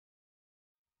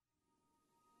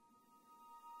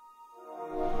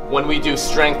when we do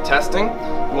strength testing,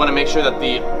 you want to make sure that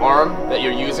the arm that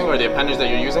you're using or the appendage that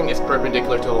you're using is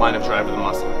perpendicular to the line of drive of the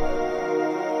muscle.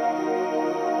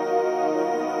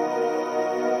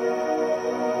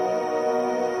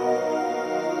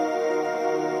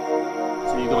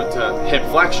 So you go into hip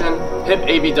flexion, hip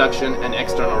abduction, and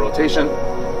external rotation.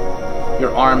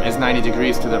 Your arm is 90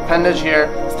 degrees to the appendage here.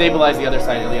 Stabilize the other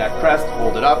side iliac crest,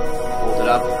 hold it up, hold it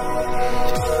up.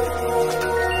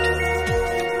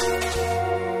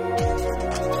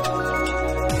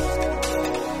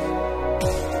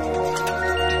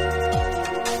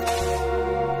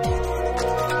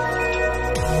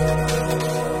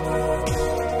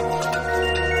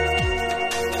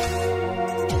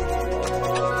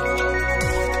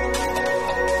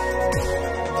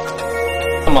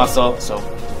 Muscle, so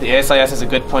the ASIS is a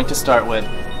good point to start with.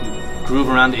 You groove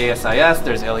around the ASIS,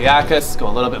 there's iliacus, go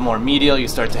a little bit more medial, you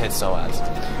start to hit psoas.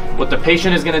 What the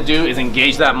patient is going to do is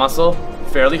engage that muscle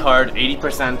fairly hard,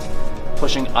 80%,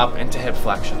 pushing up into hip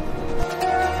flexion.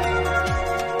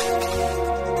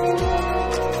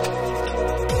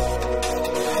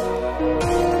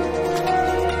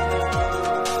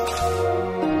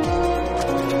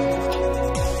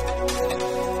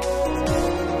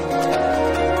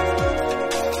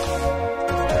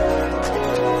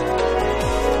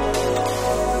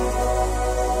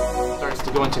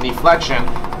 Go into knee flexion,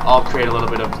 I'll create a little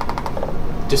bit of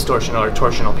distortional or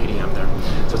torsional PDM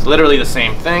there. So it's literally the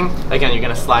same thing. Again, you're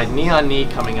going to slide knee on knee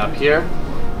coming up here.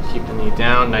 Keep the knee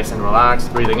down, nice and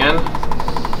relaxed, breathing in,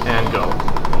 and go.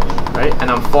 Right?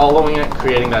 And I'm following it,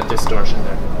 creating that distortion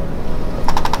there.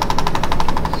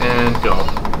 And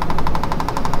go.